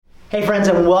Hey friends,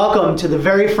 and welcome to the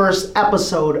very first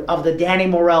episode of the Danny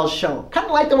Morel Show. Kind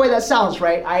of like the way that sounds,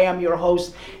 right? I am your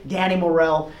host, Danny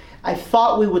Morel. I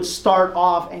thought we would start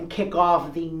off and kick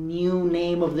off the new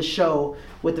name of the show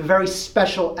with a very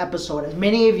special episode. As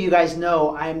many of you guys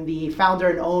know, I'm the founder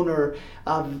and owner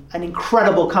of an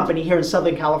incredible company here in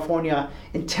Southern California,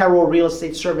 Intero Real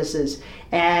Estate Services.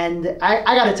 And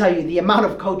I got to tell you, the amount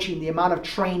of coaching, the amount of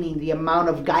training, the amount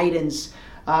of guidance,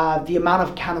 the amount of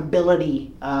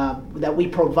accountability that we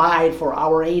provide for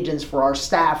our agents, for our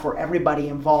staff, for everybody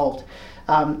involved.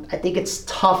 I think it's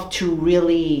tough to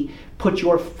really put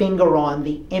your finger on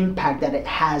the impact that it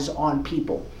has on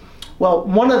people. Well,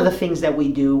 one of the things that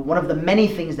we do, one of the many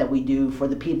things that we do for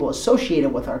the people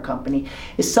associated with our company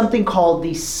is something called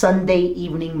the Sunday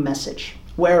evening message,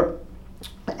 where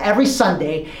every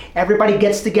Sunday everybody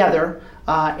gets together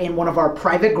in one of our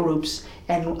private groups,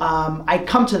 and I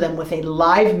come to them with a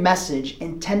live message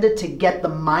intended to get the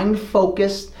mind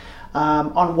focused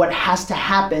on what has to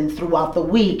happen throughout the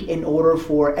week in order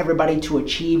for everybody to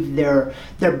achieve their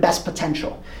best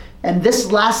potential. And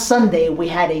this last Sunday, we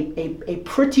had a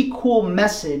pretty cool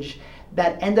message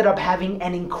that ended up having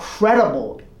an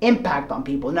incredible impact on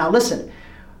people. Now listen,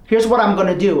 here's what I'm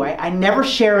gonna do. I never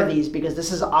share these because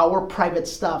this is our private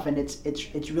stuff, and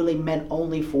it's really meant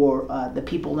only for the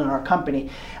people in our company.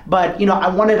 But I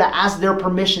wanted to ask their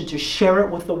permission to share it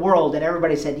with the world, and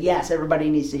everybody said yes, everybody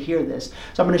needs to hear this.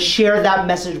 So I'm gonna share that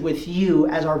message with you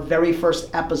as our very first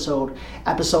episode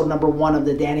number 1 of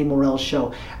the Danny Morel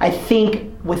Show. I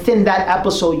think within that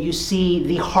episode you see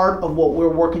the heart of what we're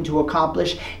working to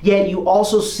accomplish, yet you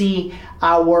also see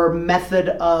our method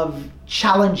of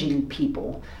challenging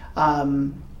people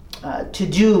to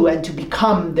do and to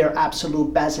become their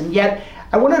absolute best. And yet,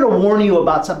 I wanted to warn you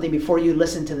about something before you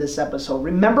listen to this episode.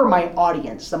 Remember my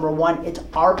audience. Number one, it's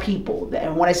our people.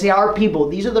 And when I say our people,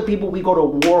 these are the people we go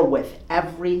to war with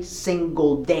every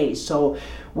single day. So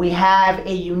we have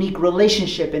a unique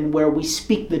relationship in where we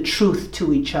speak the truth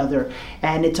to each other,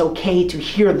 and it's okay to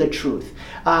hear the truth.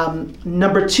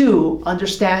 Number two,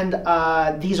 understand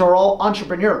these are all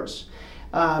entrepreneurs.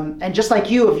 And just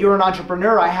like you, if you're an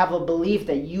entrepreneur, I have a belief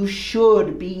that you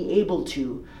should be able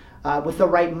to, with the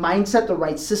right mindset, the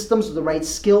right systems, the right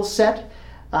skill set,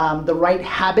 the right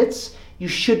habits, you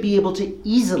should be able to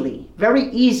easily, very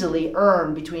easily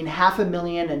earn between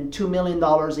 $500,000 and $2 million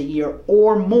a year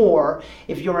or more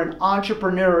if you're an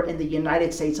entrepreneur in the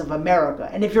United States of America.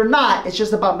 And if you're not, it's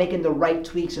just about making the right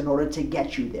tweaks in order to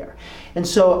get you there. And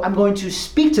so I'm going to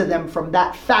speak to them from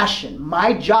that fashion.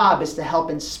 My job is to help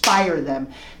inspire them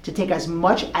to take as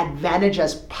much advantage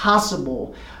as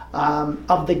possible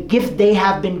of the gift they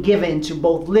have been given to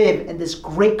both live in this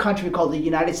great country called the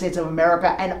United States of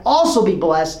America, and also be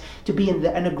blessed to be in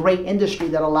a great industry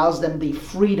that allows them the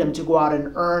freedom to go out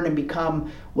and earn and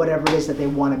become whatever it is that they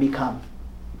want to become.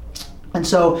 And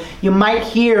so you might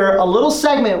hear a little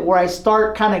segment where I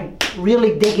start kind of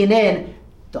really digging in.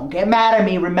 Don't get mad at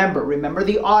me. Remember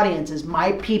the audience is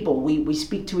my people. We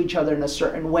speak to each other in a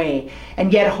certain way.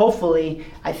 And yet, hopefully,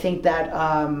 I think that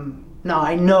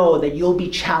I know that you'll be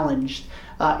challenged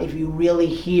if you really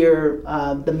hear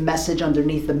the message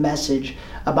underneath the message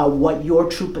about what your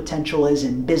true potential is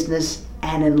in business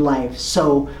and in life.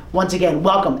 So once again,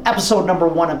 welcome. Episode number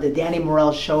 1 of the Danny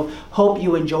Morel Show. Hope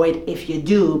you enjoyed. If you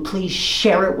do, please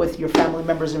share it with your family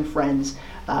members and friends.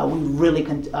 We really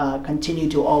continue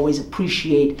to always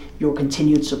appreciate your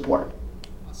continued support.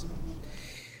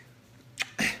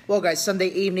 Well, guys, Sunday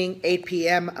evening, 8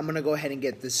 p.m., I'm going to go ahead and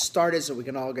get this started so we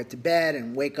can all get to bed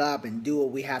and wake up and do what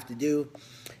we have to do.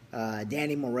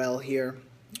 Danny Morel here.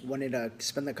 Wanted to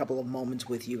spend a couple of moments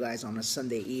with you guys on a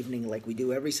Sunday evening like we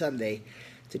do every Sunday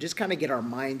to just kind of get our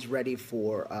minds ready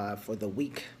for the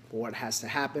week, for what has to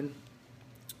happen.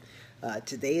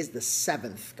 Today is the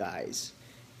 7th, guys,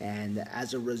 and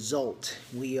as a result,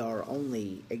 we are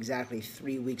only exactly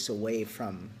 3 weeks away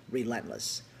from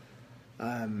Relentless.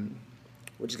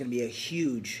 Which is going to be a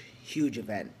huge, huge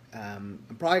event. I'm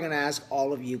probably going to ask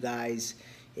all of you guys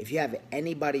if you have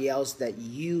anybody else that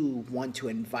you want to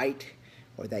invite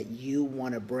or that you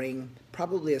want to bring.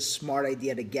 Probably a smart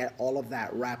idea to get all of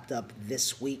that wrapped up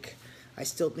this week. I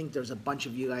still think there's a bunch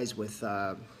of you guys with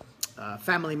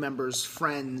family members,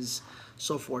 friends,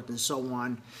 so forth and so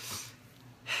on.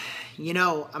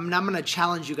 I'm going to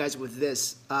challenge you guys with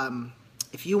this.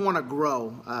 If you want to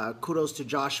grow, kudos to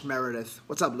Josh Meredith.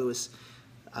 What's up, Lewis?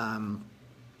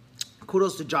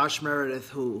 Kudos to Josh Meredith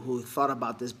who thought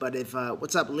about this. But if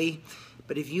what's up, Lee?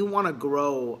 But if you want to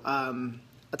grow,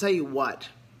 I'll tell you what.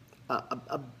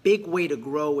 A big way to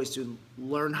grow is to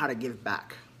learn how to give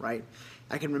back, right?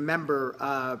 I can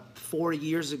remember 4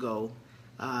 years ago,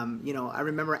 I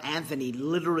remember Anthony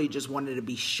literally just wanted to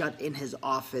be shut in his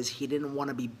office. He didn't want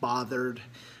to be bothered.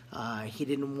 He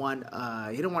didn't want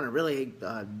to really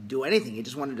do anything. He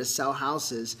just wanted to sell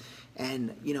houses.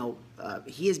 And,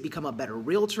 he has become a better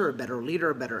realtor, a better leader,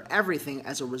 a better everything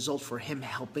as a result for him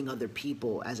helping other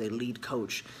people as a lead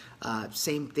coach.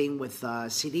 Same thing with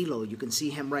Cirilo. You can see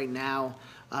him right now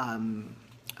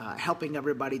helping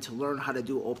everybody to learn how to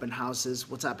do open houses.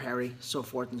 What's up, Harry? So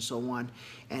forth and so on.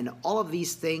 And all of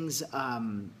these things,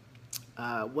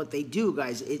 what they do,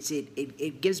 guys,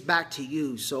 it gives back to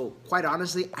you. So quite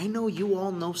honestly, I know you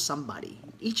all know somebody.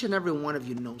 Each and every one of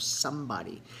you knows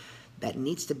somebody that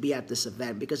needs to be at this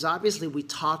event, because obviously we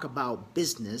talk about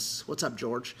business. What's up,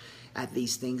 George? At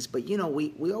these things, but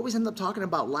we always end up talking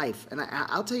about life. And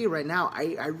I'll tell you right now,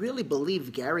 I really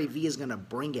believe Gary Vee is going to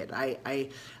bring it.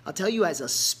 I'll tell you, as a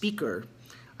speaker,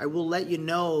 I will let you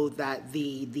know that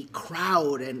the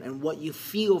crowd and what you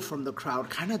feel from the crowd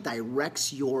kind of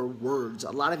directs your words.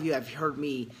 A lot of you have heard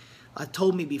me,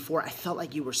 told me before, I felt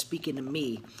like you were speaking to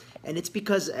me. And it's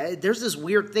because there's this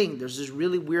weird thing. There's this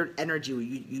really weird energy.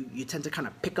 You tend to kind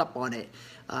of pick up on it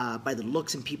by the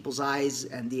looks in people's eyes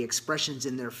and the expressions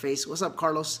in their face. What's up,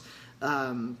 Carlos?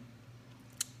 And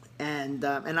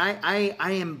I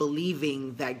am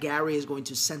believing that Gary is going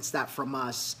to sense that from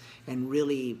us and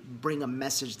really bring a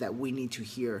message that we need to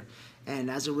hear.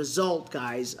 And as a result,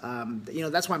 guys,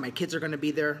 that's why my kids are going to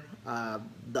be there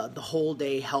the whole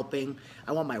day helping.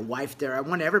 I want my wife there. I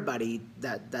want everybody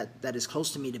that is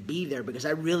close to me to be there, because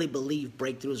I really believe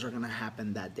breakthroughs are going to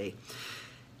happen that day.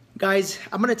 Guys,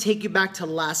 I'm going to take you back to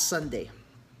last Sunday.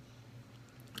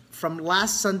 From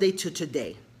last Sunday to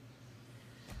today.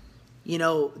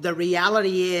 The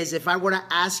reality is, if I were to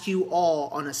ask you all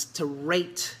to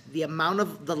rate the amount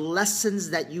of the lessons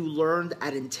that you learned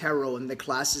at Intero in the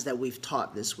classes that we've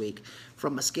taught this week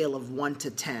from a scale of 1 to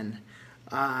 10,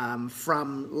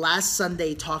 from last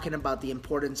Sunday talking about the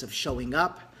importance of showing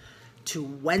up to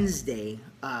Wednesday,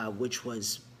 which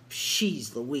was,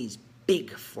 she's Louise,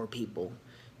 big for people,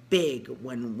 big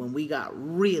when we got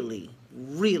really,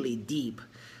 really deep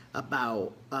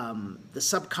about the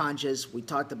subconscious. We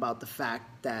talked about the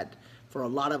fact that for a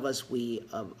lot of us, we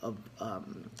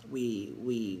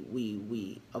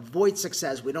avoid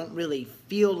success. We don't really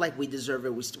feel like we deserve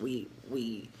it.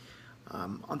 We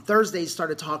on Thursday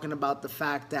started talking about the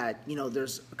fact that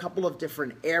there's a couple of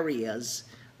different areas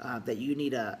that you need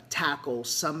to tackle.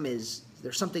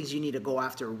 There's some things you need to go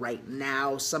after right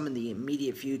now. Some in the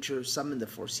immediate future. Some in the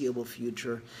foreseeable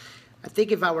future. I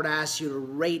think if I were to ask you to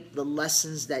rate the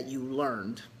lessons that you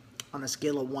learned on a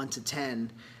scale of 1 to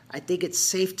 10, I think it's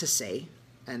safe to say,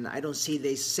 and I don't see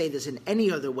they say this in any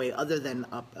other way other than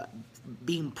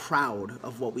being proud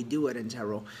of what we do at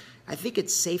Intero. I think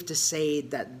it's safe to say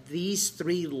that these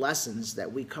 3 lessons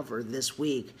that we cover this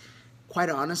week, quite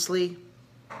honestly,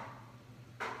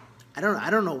 I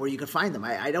don't know where you can find them.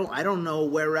 I don't know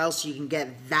where else you can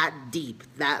get that deep,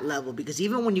 that level, because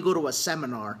even when you go to a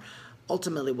seminar,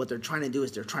 ultimately what they're trying to do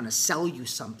is they're trying to sell you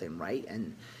something, right?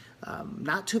 And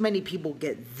not too many people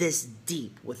get this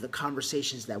deep with the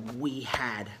conversations that we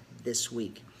had this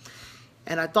week.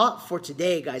 And I thought for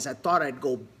today, guys, I thought I'd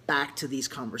go back to these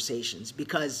conversations,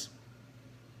 because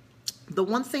the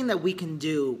one thing that we can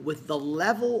do with the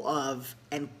level of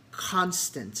and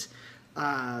constant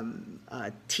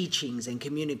teachings and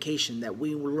communication that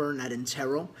we learn at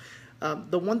Intero,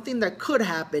 the one thing that could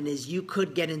happen is you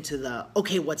could get into the,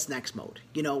 okay, what's next mode,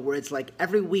 where it's like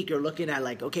every week you're looking at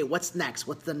like, okay, what's next?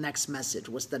 What's the next message?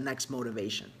 What's the next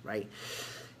motivation, right?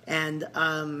 And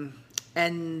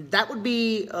that would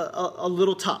be a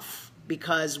little tough,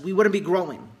 because we wouldn't be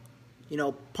growing.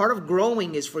 Part of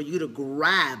growing is for you to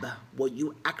grab what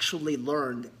you actually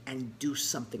learned and do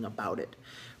something about it.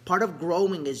 Part of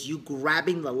growing is you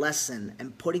grabbing the lesson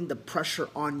and putting the pressure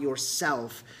on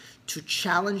yourself to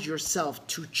challenge yourself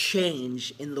to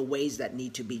change in the ways that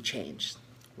need to be changed,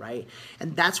 right?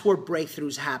 And that's where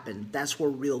breakthroughs happen. That's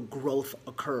where real growth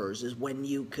occurs, is when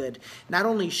you could not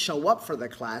only show up for the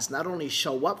class, not only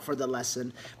show up for the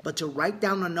lesson, but to write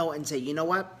down a note and say, you know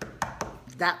what?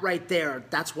 That right there,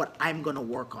 that's what I'm going to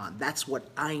work on. That's what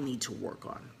I need to work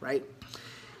on, right?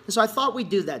 And so I thought we'd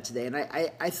do that today. And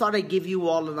I thought I'd give you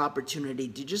all an opportunity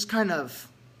to just kind of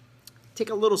take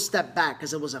a little step back,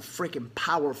 because it was a freaking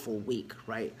powerful week,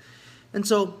 right? And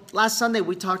so last Sunday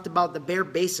we talked about the bare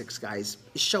basics, guys,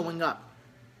 is showing up.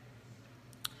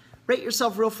 Rate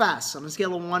yourself real fast on a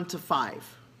scale of 1 to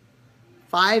 5.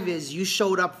 5 is you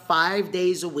showed up 5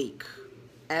 days a week,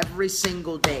 every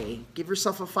single day. Give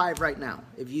yourself a 5 right now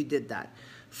if you did that.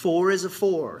 4 is a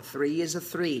 4, 3 is a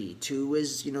 3, 2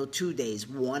 is, 2 days,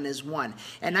 1 is 1.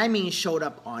 And I mean showed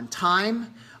up on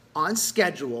time, on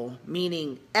schedule,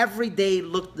 meaning every day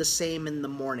looked the same in the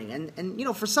morning.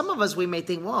 And for some of us, we may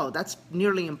think, whoa, that's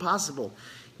nearly impossible.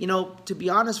 To be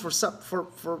honest, for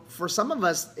some of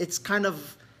us, it's kind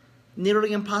of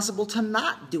nearly impossible to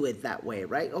not do it that way,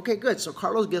 right? Okay, good. So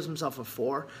Carlos gives himself a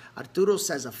 4. Arturo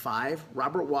says a 5.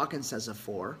 Robert Watkins says a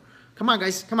 4. Come on,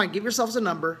 guys. Come on, give yourselves a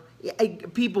number.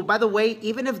 People, by the way,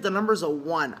 even if the number's a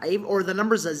 1 or the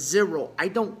number's a 0, I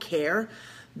don't care.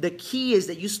 The key is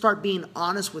that you start being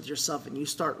honest with yourself and you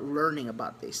start learning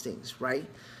about these things, right?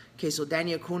 Okay, so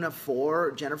Danny Acuna,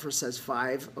 4. Jennifer says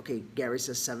 5. Okay, Gary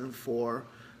says 7, 4.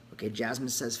 Okay, Jasmine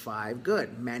says 5.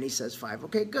 Good. Manny says 5.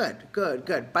 Okay, good.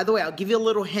 By the way, I'll give you a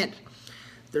little hint.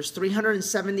 There's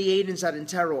 378 inside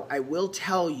Intero. I will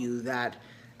tell you that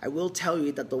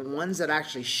the ones that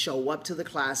actually show up to the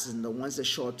classes and the ones that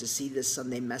show up to see this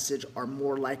Sunday message are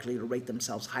more likely to rate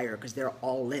themselves higher because they're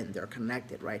all in. They're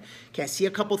connected, right? Okay, I see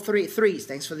a couple threes.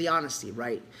 Thanks for the honesty,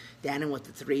 right? Dannon with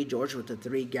the 3, George with the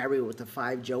 3, Gary with the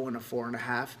 5, Joe and a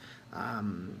 4.5,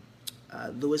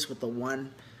 Lewis with the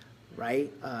 1,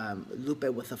 right? Lupe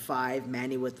with the 5,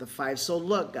 Manny with the 5. So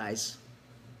look, guys,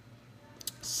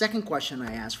 second question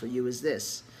I ask for you is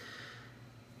this.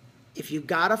 If you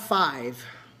got a 5,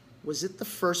 was it the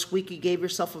first week you gave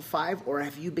yourself a 5, or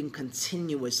have you been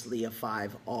continuously a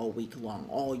 5 all week long,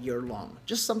 all year long?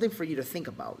 Just something for you to think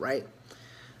about, right?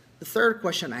 The third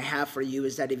question I have for you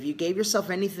is that if you gave yourself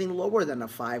anything lower than a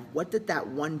 5, what did that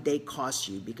one day cost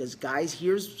you? Because, guys,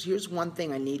 here's one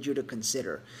thing I need you to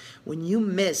consider. When you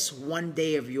miss one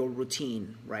day of your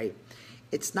routine, right,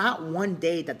 it's not one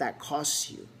day that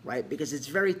costs you, right? Because it's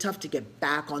very tough to get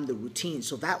back on the routine.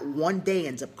 So that one day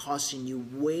ends up costing you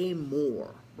way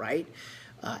more, right?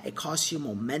 It costs you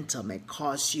momentum. It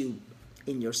costs you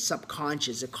in your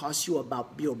subconscious. It costs you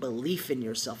about your belief in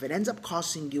yourself. It ends up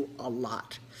costing you a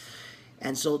lot.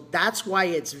 And so that's why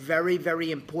it's very, very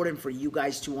important for you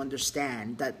guys to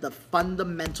understand that the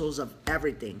fundamentals of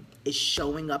everything is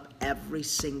showing up every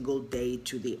single day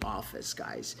to the office,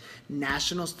 guys.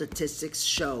 National statistics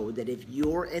show that if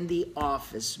you're in the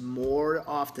office more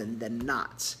often than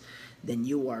not, then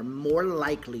you are more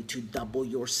likely to double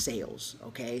your sales,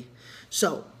 okay?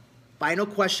 So, final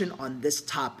question on this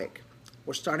topic.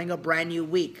 We're starting a brand new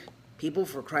week. People,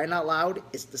 for crying out loud,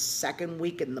 it's the second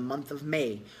week in the month of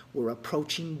May. We're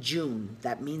approaching June.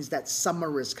 That means that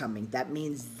summer is coming. That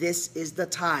means this is the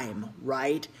time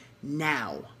right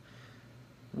now.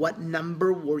 What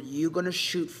number were you going to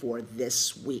shoot for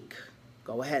this week?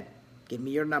 Go ahead. Give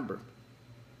me your number.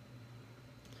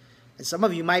 And some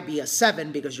of you might be a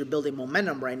 7 because you're building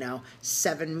momentum right now.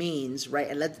 7 means, right?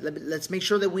 And let's make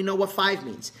sure that we know what 5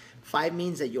 means. 5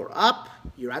 means that you're up,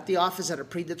 you're at the office at a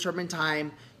predetermined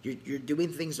time, you're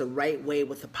doing things the right way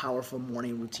with a powerful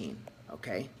morning routine,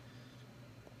 okay?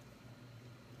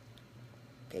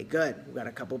 Okay, good. We've got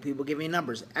a couple of people giving me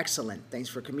numbers. Excellent. Thanks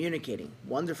for communicating.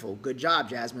 Wonderful. Good job,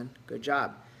 Jasmine. Good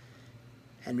job.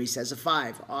 Henry says a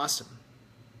 5. Awesome.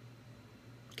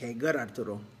 Okay, good,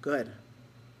 Arturo. Good.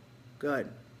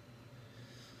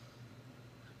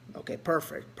 Okay,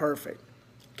 perfect.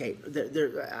 Okay,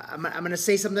 I'm going to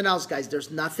say something else, guys.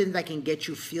 There's nothing that can get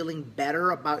you feeling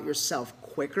better about yourself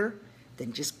quicker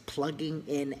than just plugging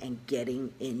in and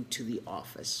getting into the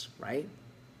office, right?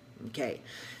 Okay,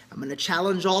 I'm going to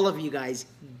challenge all of you guys,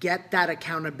 get that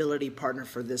accountability partner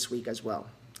for this week as well,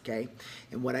 okay?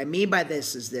 And what I mean by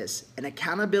this is this. An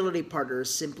accountability partner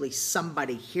is simply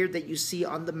somebody here that you see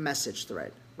on the message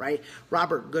thread, right?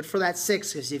 Robert, good for that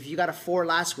 6, because if you got a 4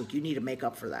 last week, you need to make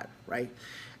up for that, right?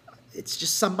 It's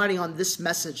just somebody on this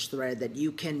message thread that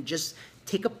you can just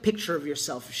take a picture of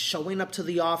yourself showing up to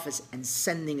the office and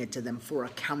sending it to them for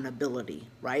accountability,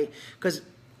 right? Because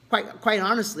quite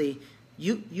honestly,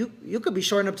 you could be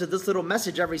showing up to this little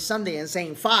message every Sunday and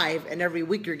saying 5, and every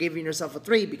week you're giving yourself a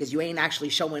 3 because you ain't actually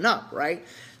showing up, right?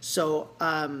 So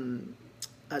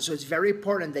so it's very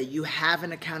important that you have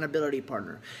an accountability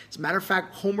partner. As a matter of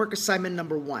fact, homework assignment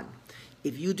number 1.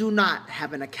 If you do not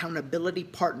have an accountability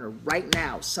partner right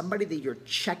now, somebody that you're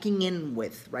checking in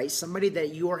with, right? Somebody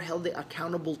that you are held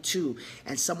accountable to,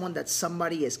 and someone that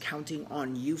somebody is counting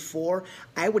on you for,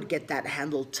 I would get that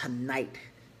handled tonight,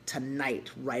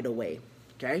 right away,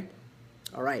 okay?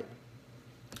 All right.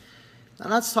 Now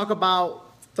let's talk about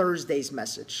Thursday's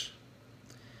message.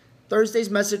 Thursday's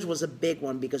message was a big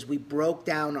one because we broke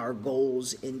down our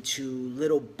goals into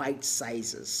little bite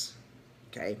sizes,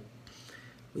 okay?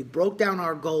 We broke down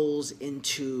our goals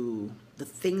into the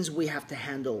things we have to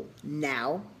handle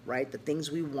now, right? The things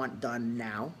we want done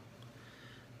now.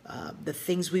 the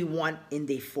things we want in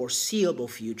the foreseeable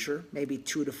future, maybe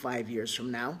 2 to 5 years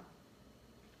from now.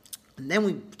 And then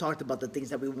we talked about the things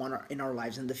that we want in our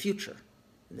lives in the future,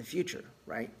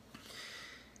 right?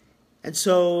 And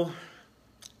so,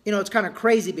 it's kind of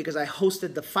crazy because I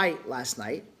hosted the fight last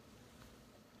night,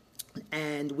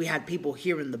 and we had people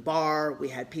here in the bar, we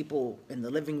had people in the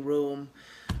living room.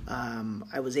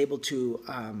 I was able to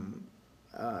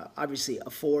obviously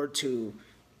afford to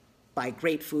buy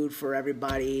great food for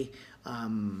everybody.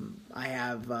 I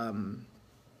have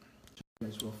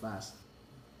real fast.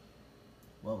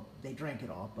 Well, they drank it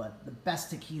all, but the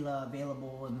best tequila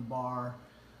available in the bar,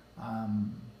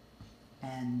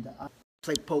 and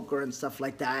play poker and stuff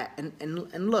like that.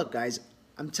 And look, guys,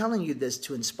 I'm telling you this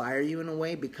to inspire you in a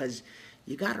way, because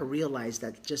you got to realize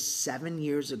that just 7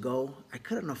 years ago, I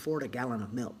couldn't afford a gallon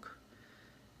of milk.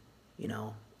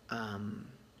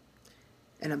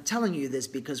 And I'm telling you this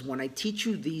because when I teach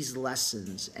you these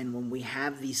lessons, and when we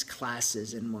have these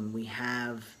classes, and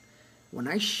when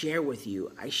I share with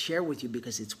you,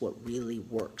 because it's what really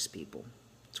works, people.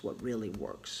 It's what really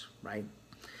works, right?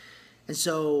 And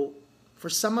so for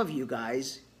some of you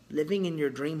guys, living in your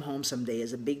dream home someday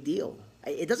is a big deal.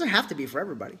 It doesn't have to be for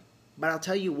everybody, but I'll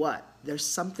tell you what, there's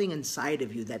something inside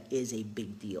of you that is a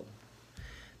big deal.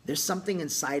 There's something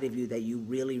inside of you that you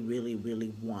really, really,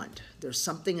 really want. There's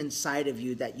something inside of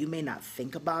you that you may not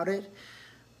think about it,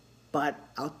 but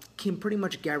I can pretty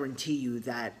much guarantee you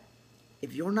that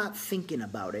if you're not thinking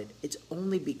about it, it's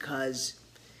only because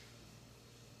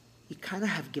you kind of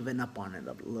have given up on it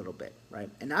a little bit, right?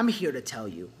 And I'm here to tell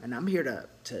you, and I'm here to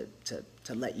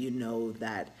let you know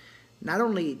that not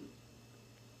only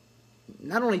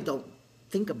don't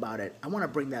think about it, I want to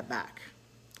bring that back.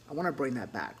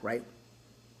 Right?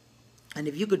 And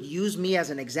if you could use me as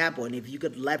an example, and if you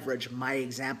could leverage my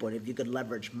example, and if you could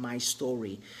leverage my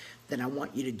story, then I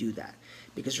want you to do that.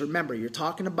 Because remember, you're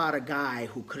talking about a guy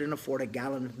who couldn't afford a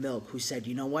gallon of milk, who said,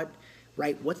 you know what,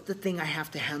 right? What's the thing I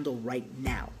have to handle right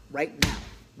now? And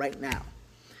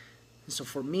so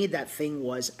for me, that thing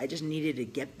was, I just needed to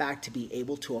get back to be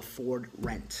able to afford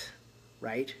rent,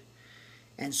 right?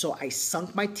 And so I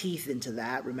sunk my teeth into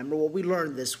that. Remember what we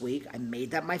learned this week. I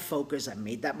made that my focus. I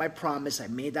made that my promise. I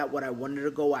made that what I wanted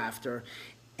to go after.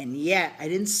 And yet, I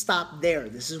didn't stop there.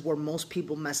 This is where most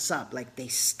people mess up. Like, they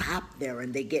stop there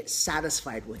and they get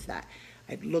satisfied with that.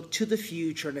 I looked to the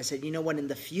future and I said, you know what, in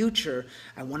the future,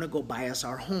 I want to go buy us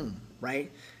our home,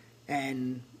 right?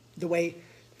 And the way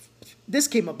this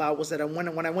came about was that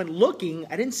when I went looking,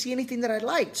 I didn't see anything that I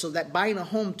liked. So that buying a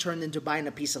home turned into buying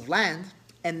a piece of land.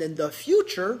 And then the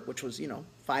future, which was,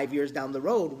 5 years down the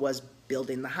road, was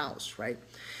building the house, right?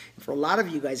 And for a lot of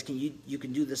you guys, you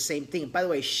can do the same thing. By the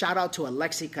way, shout out to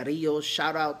Alexi Carrillo,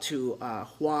 shout out to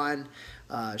Juan,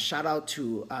 shout out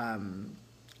to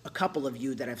a couple of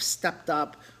you that have stepped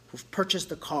up, who've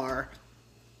purchased a car,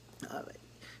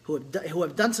 who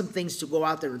have done some things to go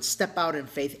out there and step out in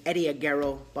faith. Eddie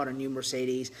Aguero bought a new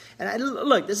Mercedes. And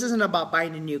look, this isn't about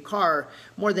buying a new car.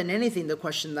 More than anything, the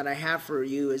question that I have for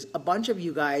you is, a bunch of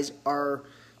you guys are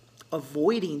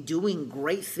avoiding doing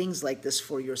great things like this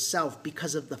for yourself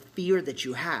because of the fear that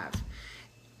you have.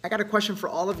 I got a question for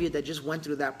all of you that just went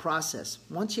through that process.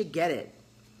 Once you get it,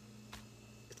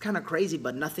 it's kind of crazy,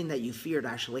 but nothing that you feared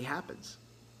actually happens.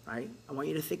 Right? I want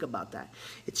you to think about that.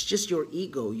 It's just your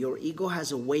ego. Your ego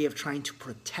has a way of trying to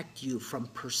protect you from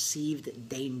perceived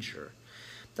danger.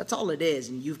 That's all it is,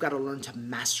 and you've got to learn to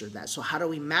master that. So how do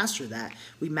we master that?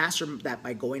 We master that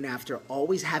by going after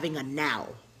always having a now,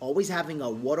 always having a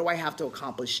what do I have to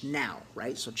accomplish now,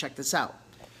 right? So check this out.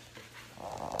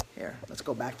 Here, let's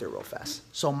go back there real fast.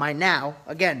 So my now,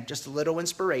 again, just a little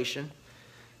inspiration.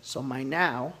 So my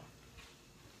now,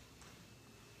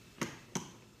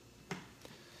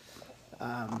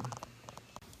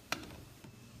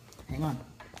 hang on.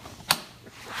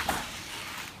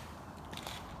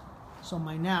 So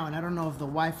my now, and I don't know if the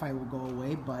Wi-Fi will go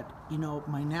away, but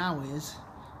my now is,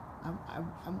 I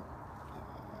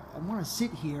want to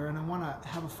sit here and I want to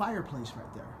have a fireplace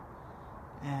right there,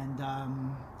 and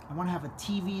I want to have a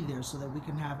TV there so that we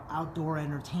can have outdoor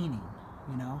entertaining,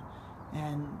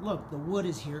 And look, the wood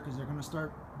is here because they're going to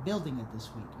start building it this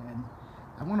week, and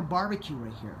I want a barbecue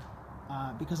right here.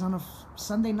 Because on a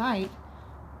Sunday night,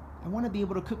 I want to be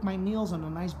able to cook my meals on a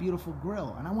nice, beautiful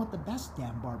grill, and I want the best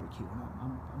damn barbecue. And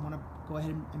I want to go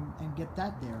ahead and get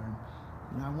that there,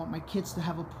 and I want my kids to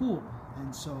have a pool,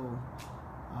 and so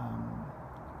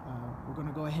we're going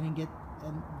to go ahead and get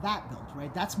that built,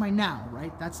 right? That's my now,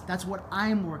 right? That's what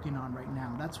I'm working on right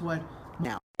now. That's what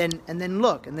now. And then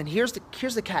look, and then here's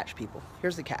the catch, people.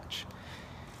 Here's the catch.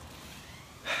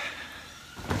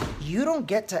 You don't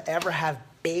get to ever have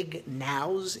big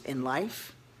nows in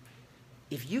life,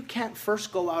 if you can't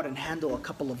first go out and handle a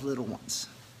couple of little ones,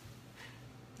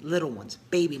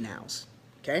 baby nows,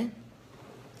 okay?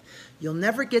 You'll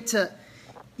never get to,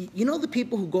 you know, the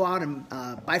people who go out and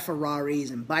buy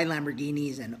Ferraris and buy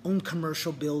Lamborghinis and own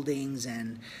commercial buildings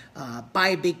and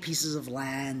buy big pieces of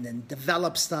land and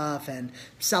develop stuff and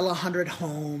sell 100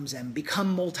 homes and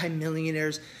become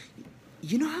multimillionaires.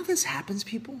 You know how this happens,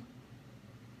 people?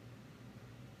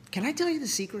 Can I tell you the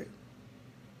secret?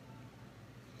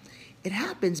 It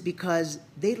happens because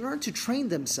they learn to train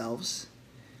themselves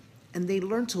and they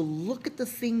learn to look at the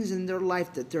things in their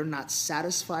life that they're not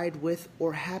satisfied with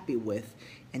or happy with,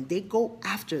 and they go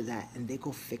after that and they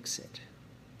go fix it.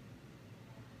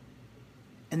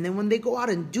 And then when they go out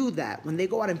and do that, when they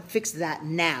go out and fix that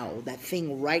now, that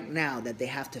thing right now that they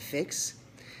have to fix,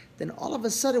 then all of a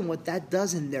sudden what that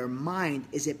does in their mind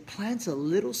is it plants a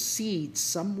little seed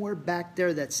somewhere back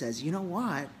there that says, you know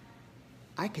what?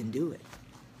 I can do it.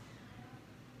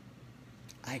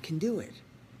 I can do it.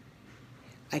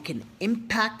 I can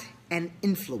impact and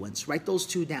influence. Write those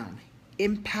two down.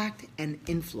 Impact and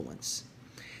influence.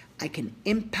 I can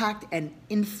impact and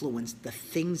influence the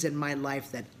things in my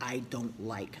life that I don't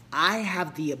like. I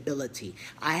have the ability.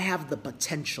 I have the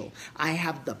potential. I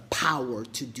have the power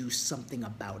to do something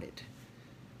about it.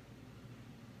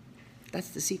 That's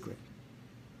the secret.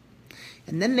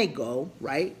 And then they go,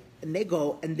 right? And they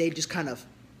go and they just kind of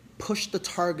push the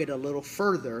target a little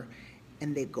further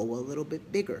and they go a little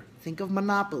bit bigger. Think of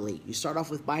Monopoly. You start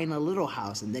off with buying a little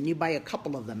house, and then you buy a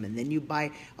couple of them, and then you buy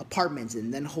apartments,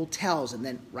 and then hotels, and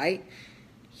then, right?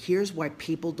 Here's why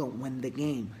people don't win the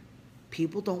game.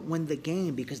 People don't win the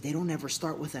game because they don't ever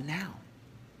start with a now.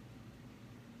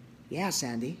 Yeah,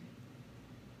 Sandy.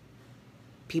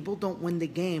 People don't win the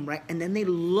game, right? And then they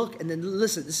look, and then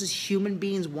listen, this is human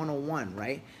beings 101,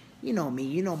 right? You know me,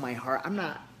 you know my heart.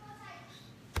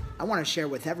 I want to share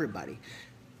with everybody.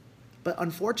 But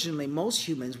unfortunately, most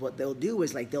humans, what they'll do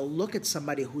is like they'll look at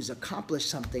somebody who's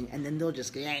accomplished something and then they'll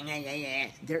just,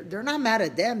 They're not mad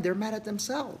at them. They're mad at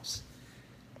themselves.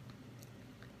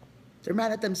 They're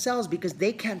mad at themselves because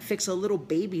they can't fix a little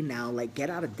baby now, like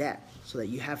get out of debt so that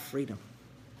you have freedom.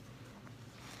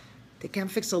 They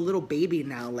can't fix a little baby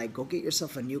now, like go get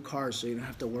yourself a new car so you don't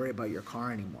have to worry about your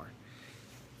car anymore.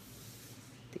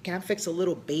 They can't fix a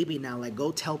little baby now, like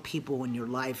go tell people in your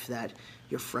life that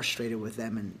you're frustrated with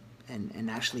them and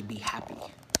actually be happy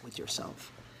with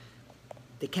yourself.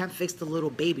 They can't fix the little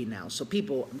baby now. So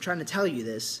people, I'm trying to tell you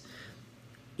this,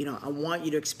 you know, I want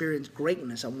you to experience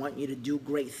greatness. I want you to do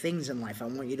great things in life. I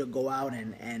want you to go out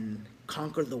and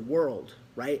conquer the world,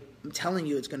 right? I'm telling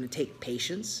you it's going to take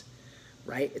patience,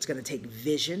 right? It's going to take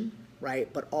vision, right?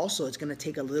 But also it's going to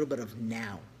take a little bit of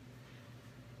now.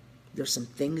 There's some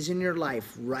things in your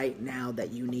life right now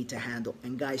that you need to handle.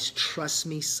 And guys, trust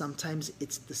me, sometimes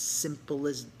it's the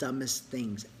simplest, dumbest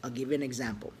things. I'll give you an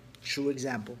example, true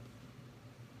example.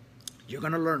 You're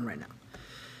going to learn right now.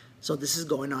 So this is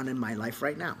going on in my life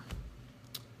right now.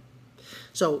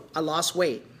 So I lost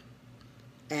weight.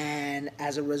 And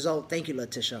as a result, thank you,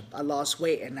 Letitia. I lost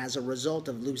weight. And as a result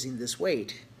of losing this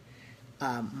weight,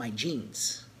 my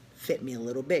jeans fit me a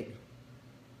little big.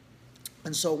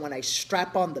 And so when I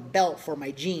strap on the belt for my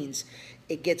jeans,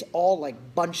 it gets all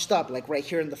like bunched up, like right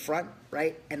here in the front,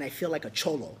 right? And I feel like a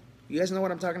cholo. You guys know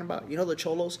what I'm talking about? You know the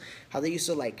cholos? How they used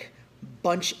to like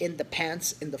bunch in the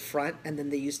pants in the front, and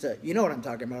then they used to, you know what I'm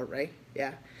talking about, right?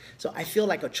 Yeah. So I feel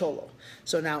like a cholo.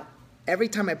 So now every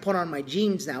time I put on my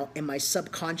jeans now, in my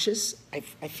subconscious, I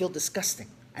feel disgusting.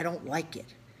 I don't like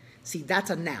it. See, that's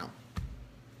a now.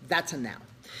 That's a now.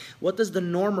 What does the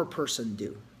normal person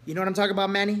do? You know what I'm talking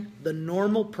about, Manny? The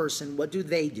normal person, what do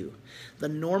they do? The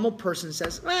normal person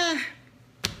says,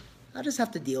 I'll just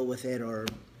have to deal with it, or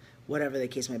whatever the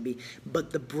case might be. But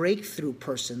the breakthrough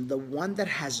person, the one that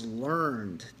has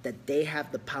learned that they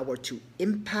have the power to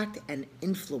impact and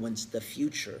influence the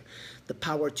future, the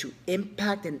power to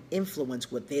impact and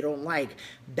influence what they don't like,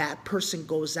 that person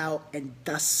goes out and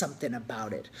does something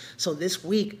about it. So this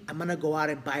week, I'm going to go out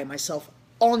and buy myself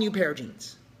all new pair of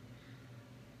jeans.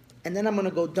 And then I'm going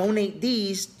to go donate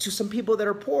these to some people that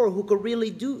are poor who could really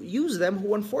use them,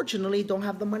 who unfortunately don't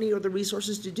have the money or the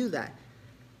resources to do that.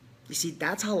 You see,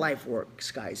 that's how life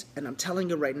works, guys. And I'm telling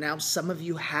you right now, some of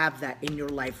you have that in your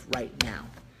life right now.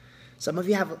 Some of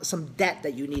you have some debt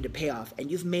that you need to pay off, and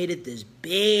you've made it this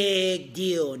big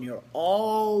deal, and you're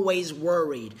always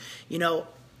worried. You know,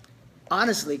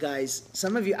 honestly, guys,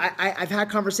 some of you, I've had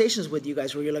conversations with you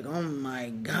guys where you're like, oh my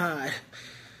God,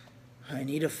 I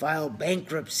need to file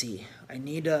bankruptcy. I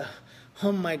need to,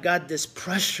 oh my God, this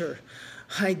pressure.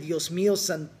 Ay, Dios mío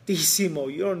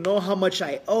santísimo, you don't know how much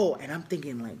I owe. And I'm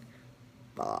thinking like,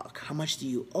 fuck, how much do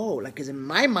you owe? Like, because in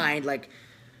my mind, like,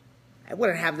 I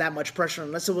wouldn't have that much pressure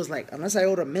unless I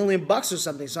owed $1 million or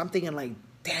something. So I'm thinking like,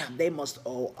 damn, they must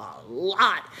owe a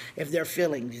lot if they're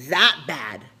feeling that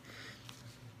bad.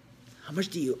 How much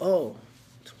do you owe?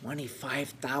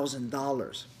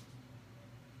 $25,000.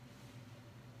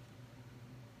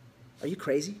 Are you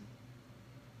crazy?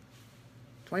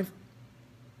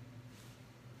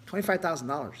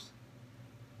 $25,000.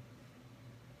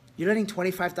 You're letting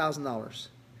 $25,000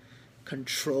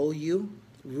 control you,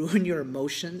 ruin your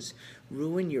emotions,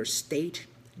 ruin your state,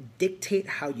 dictate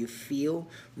how you feel,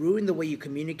 ruin the way you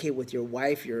communicate with your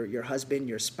wife, your husband,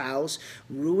 your spouse,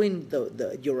 ruin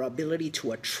your ability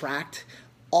to attract,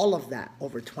 all of that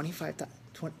over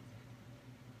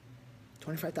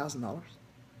 $25,000.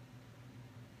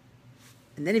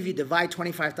 And then if you divide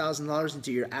 $25,000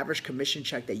 into your average commission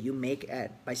check that you make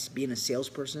by being a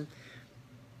salesperson,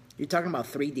 you're talking about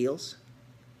 3 deals.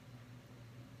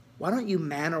 Why don't you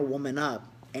man or woman up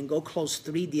and go close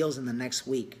 3 deals in the next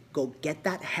week? Go get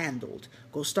that handled.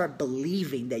 Go start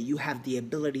believing that you have the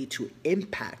ability to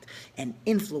impact and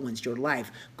influence your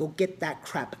life. Go get that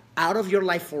crap out of your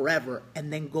life forever,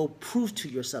 and then go prove to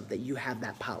yourself that you have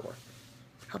that power.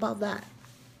 How about that?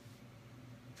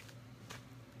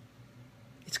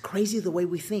 It's crazy the way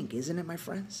we think, isn't it, my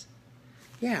friends?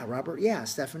 Yeah, Robert. Yeah,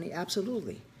 Stephanie.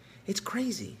 Absolutely. It's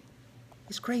crazy.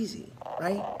 It's crazy,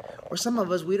 right? Or some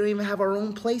of us, we don't even have our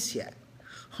own place yet.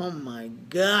 Oh my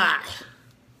God.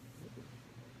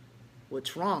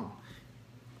 What's wrong?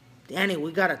 Danny,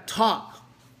 we got to talk.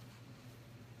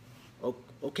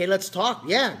 Okay, let's talk.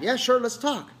 Yeah, sure, let's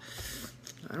talk.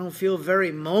 I don't feel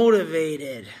very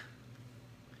motivated.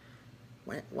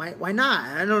 Why not?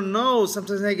 I don't know.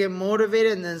 Sometimes I get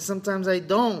motivated and then sometimes I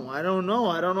don't. I don't know.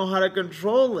 I don't know how to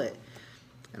control it.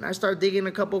 And I start digging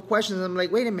a couple of questions. And I'm like,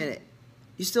 wait a minute.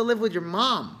 You still live with your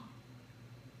mom?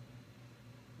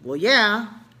 Well, yeah.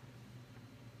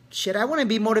 Shit, I wouldn't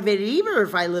be motivated either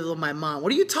if I lived with my mom.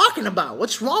 What are you talking about?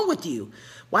 What's wrong with you?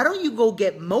 Why don't you go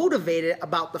get motivated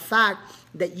about the fact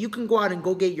that you can go out and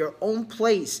go get your own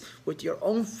place with your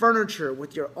own furniture,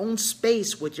 with your own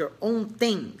space, with your own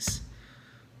things?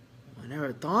 I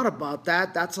never thought about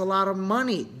that. That's a lot of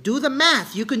money. Do the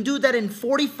math. You can do that in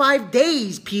 45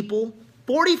 days, people.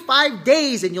 45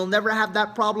 days and you'll never have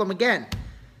that problem again.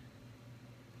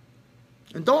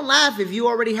 And don't laugh if you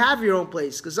already have your own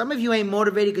place, because some of you ain't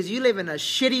motivated because you live in a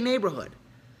shitty neighborhood.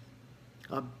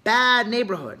 A bad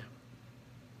neighborhood.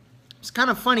 It's kind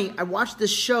of funny. I watched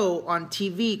this show on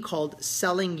TV called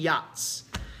Selling Yachts.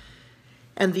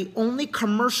 And the only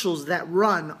commercials that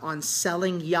run on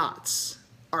selling yachts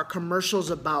are commercials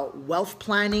about wealth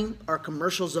planning, are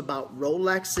commercials about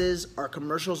Rolexes, are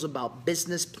commercials about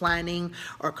business planning,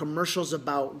 are commercials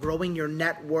about growing your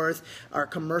net worth, are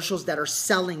commercials that are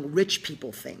selling rich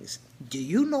people things. Do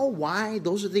you know why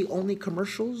those are the only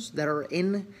commercials that are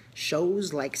in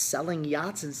shows like Selling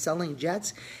Yachts and Selling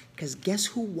Jets? Because guess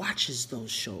who watches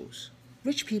those shows?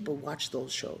 Rich people watch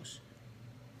those shows.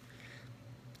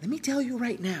 Let me tell you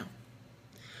right now.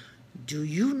 Do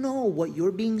you know what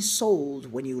you're being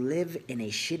sold when you live in a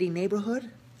shitty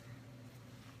neighborhood?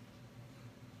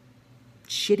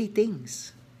 Shitty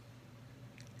things.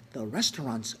 The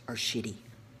restaurants are shitty.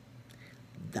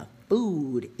 The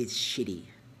food is shitty.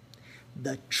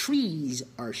 The trees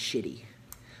are shitty.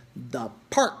 The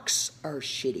parks are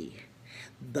shitty.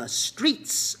 The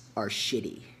streets are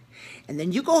shitty. And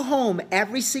then you go home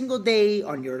every single day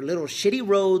on your little shitty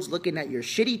roads, looking at your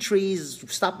shitty trees,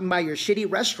 stopping by your shitty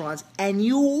restaurants, and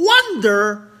you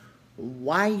wonder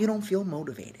why you don't feel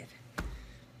motivated.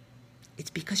 It's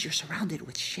because you're surrounded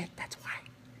with shit. That's why.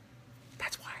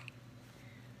 That's why.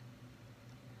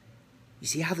 You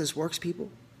see how this works,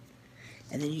 people?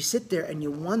 And then you sit there and you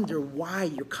wonder why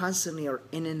you constantly are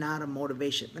in and out of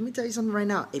motivation. Let me tell you something right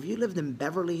now. If you lived in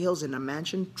Beverly Hills in a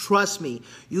mansion, trust me,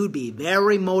 you'd be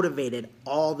very motivated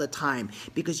all the time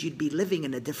because you'd be living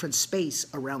in a different space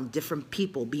around different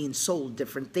people, being sold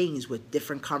different things with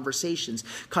different conversations.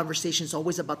 Conversations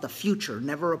always about the future,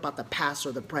 never about the past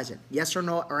or the present. Yes or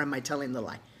no, or am I telling the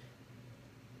lie?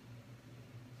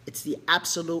 It's the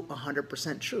absolute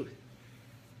 100% truth.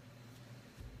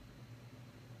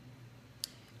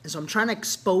 And so I'm trying to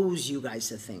expose you guys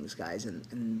to things, guys.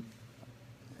 And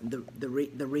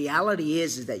the reality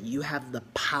is that you have the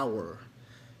power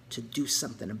to do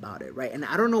something about it, right? And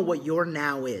I don't know what your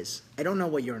now is. I don't know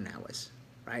what your now is,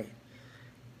 right?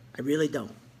 I really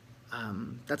don't.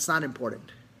 That's not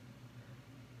important.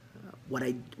 What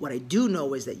I do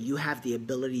know is that you have the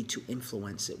ability to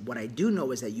influence it. What I do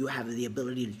know is that you have the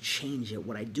ability to change it.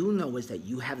 What I do know is that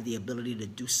you have the ability to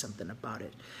do something about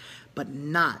it. But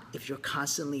not if you're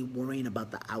constantly worrying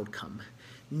about the outcome.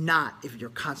 Not if you're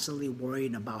constantly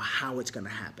worrying about how it's going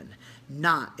to happen.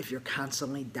 Not if you're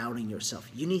constantly doubting yourself.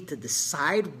 You need to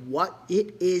decide what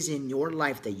it is in your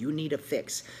life that you need to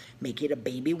fix. Make it a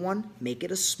baby one. Make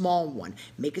it a small one.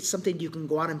 Make it something you can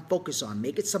go out and focus on.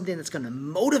 Make it something that's going to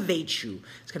motivate you.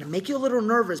 It's going to make you a little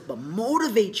nervous, but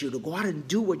motivate you to go out and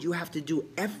do what you have to do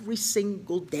every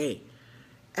single day.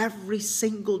 Every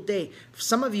single day. For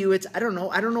some of you, it's, I don't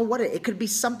know what it could be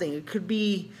something. It could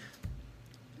be,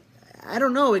 I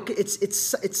don't know.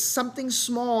 It's something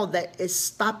small that is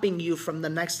stopping you from the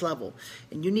next level.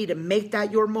 And you need to make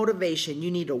that your motivation. You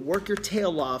need to work your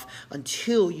tail off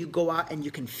until you go out and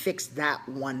you can fix that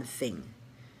one thing.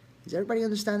 Is everybody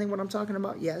understanding what I'm talking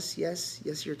about? Yes,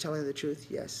 you're telling the truth.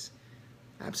 Yes,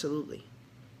 absolutely.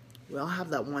 We all have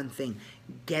that one thing.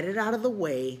 Get it out of the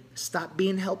way. Stop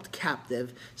being held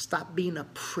captive. Stop being a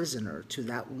prisoner to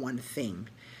that one thing.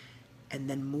 And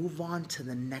then move on to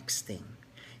the next thing.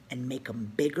 And make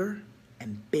them bigger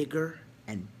and bigger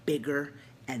and bigger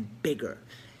and bigger.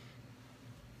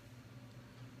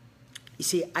 You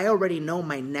see, I already know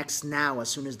my next now as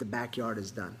soon as the backyard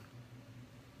is done.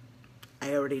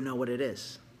 I already know what it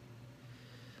is.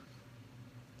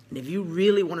 And if you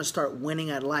really want to start winning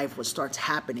at life, what starts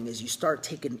happening is you start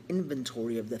taking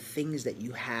inventory of the things that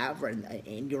you have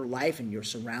in your life and your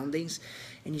surroundings,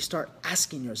 and you start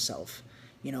asking yourself,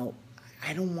 you know,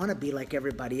 I don't want to be like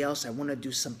everybody else. I want to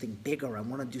do something bigger. I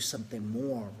want to do something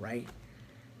more, right?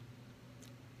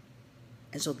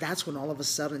 And so that's when all of a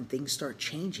sudden things start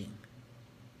changing.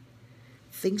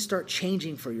 Things start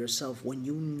changing for yourself when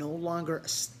you no longer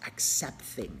accept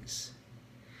things.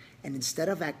 And instead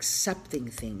of accepting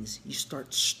things, you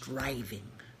start striving.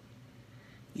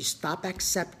 You stop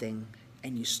accepting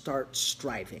and you start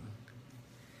striving.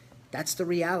 That's the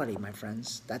reality, my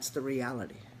friends. That's the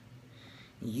reality.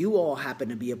 You all happen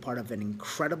to be a part of an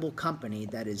incredible company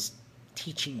that is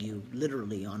teaching you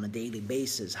literally on a daily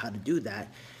basis how to do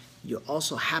that. You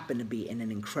also happen to be in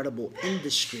an incredible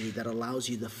industry that allows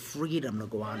you the freedom to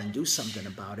go out and do something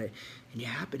about it. And you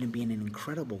happen to be in an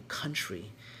incredible country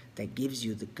that gives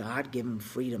you the God-given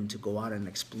freedom to go out and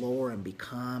explore and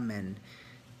become and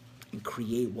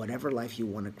create whatever life you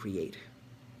want to create.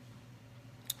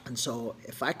 And so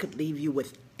if I could leave you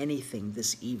with anything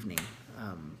this evening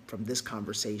from this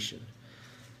conversation,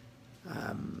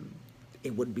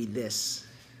 it would be this.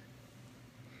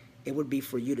 It would be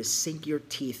for you to sink your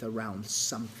teeth around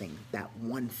something, that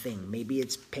one thing. Maybe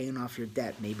it's paying off your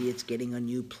debt. Maybe it's getting a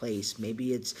new place.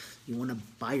 Maybe it's you want to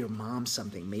buy your mom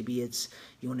something. Maybe it's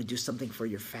you want to do something for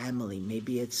your family.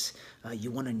 Maybe it's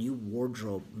you want a new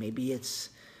wardrobe. Maybe it's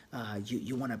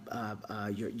you want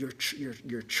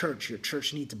your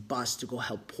church needs a bus to go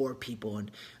help poor people,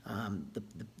 and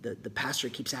the pastor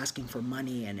keeps asking for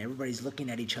money, and everybody's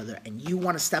looking at each other, and you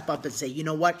want to step up and say, you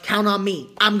know what, count on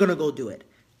me. I'm gonna go do it.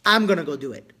 I'm going to go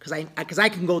do it because I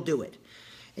can go do it.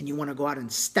 And you want to go out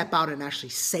and step out and actually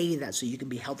say that so you can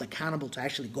be held accountable to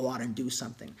actually go out and do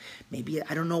something. Maybe,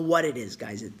 I don't know what it is,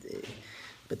 guys,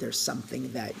 but there's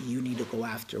something that you need to go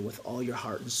after with all your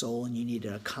heart and soul, and you need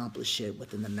to accomplish it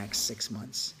within the next 6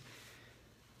 months.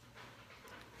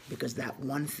 Because that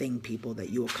one thing, people,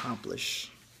 that you accomplish,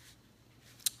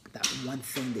 that one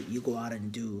thing that you go out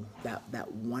and do,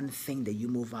 that one thing that you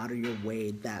move out of your way,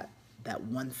 that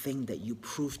one thing that you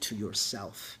prove to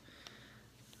yourself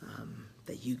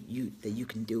that you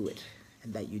can do it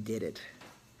and that you did it.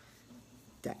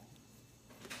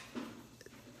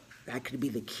 That could be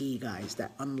the key, guys,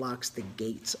 that unlocks the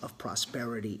gates of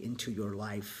prosperity into your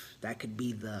life. That could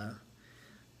be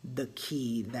the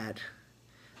key that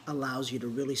allows you to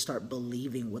really start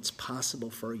believing what's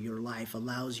possible for your life,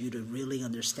 allows you to really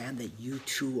understand that you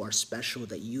too are special,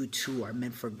 that you too are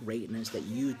meant for greatness, that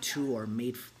you too are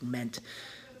meant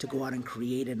to go out and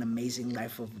create an amazing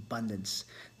life of abundance.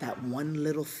 That one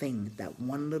little thing, that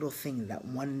one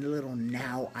little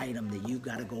now item that you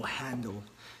got to go handle.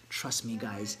 Trust me,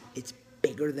 guys, it's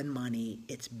bigger than money.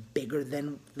 It's bigger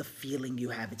than the feeling you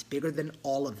have. It's bigger than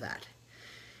all of that.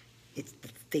 It's the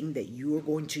thing that you are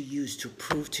going to use to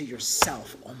prove to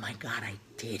yourself, oh my God, I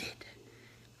did it.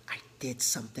 I did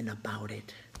something about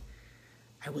it.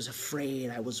 I was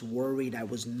afraid, I was worried, I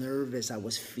was nervous, I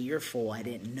was fearful, I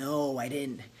didn't know,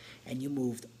 and you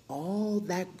moved all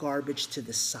that garbage to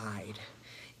the side,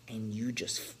 and you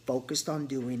just focused on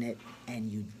doing it,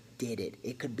 and you did it.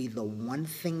 It could be the one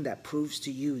thing that proves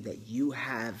to you that you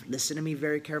have, listen to me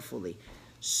very carefully,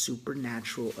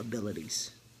 supernatural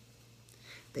abilities.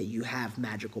 that you have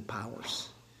magical powers,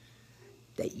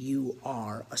 that you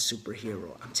are a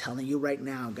superhero. I'm telling you right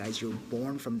now, guys, you're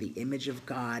born from the image of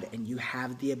God, and you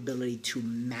have the ability to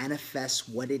manifest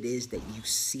what it is that you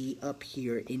see up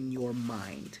here in your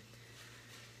mind.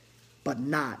 But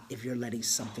not if you're letting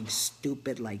something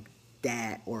stupid like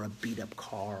that, or a beat up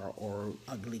car, or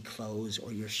ugly clothes,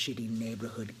 or your shitty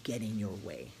neighborhood get in your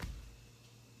way.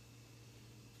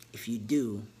 If you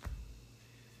do,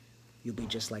 you'll be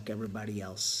just like everybody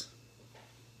else.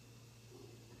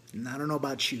 And I don't know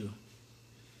about you,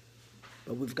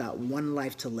 but we've got one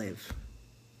life to live.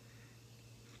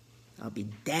 I'll be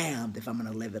damned if I'm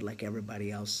going to live it like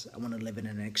everybody else. I want to live it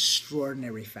in an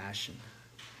extraordinary fashion.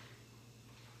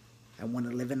 I want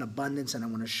to live in abundance, and I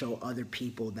want to show other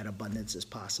people that abundance is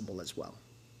possible as well.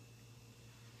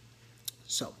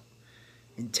 So,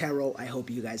 in tarot, I hope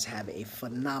you guys have a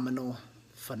phenomenal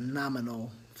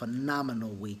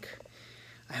week.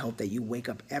 I hope that you wake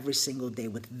up every single day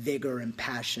with vigor and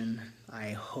passion.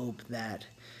 I hope that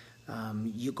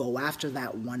you go after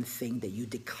that one thing, that you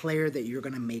declare that you're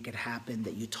going to make it happen,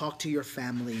 that you talk to your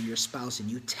family and your spouse and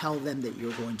you tell them that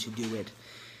you're going to do it.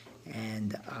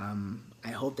 And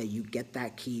I hope that you get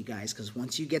that key, guys, because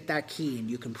once you get that key and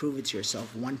you can prove it to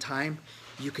yourself one time,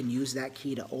 you can use that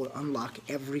key to unlock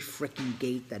every freaking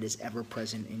gate that is ever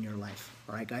present in your life.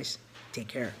 All right, guys? Take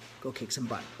care. Go kick some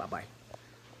butt. Bye-bye.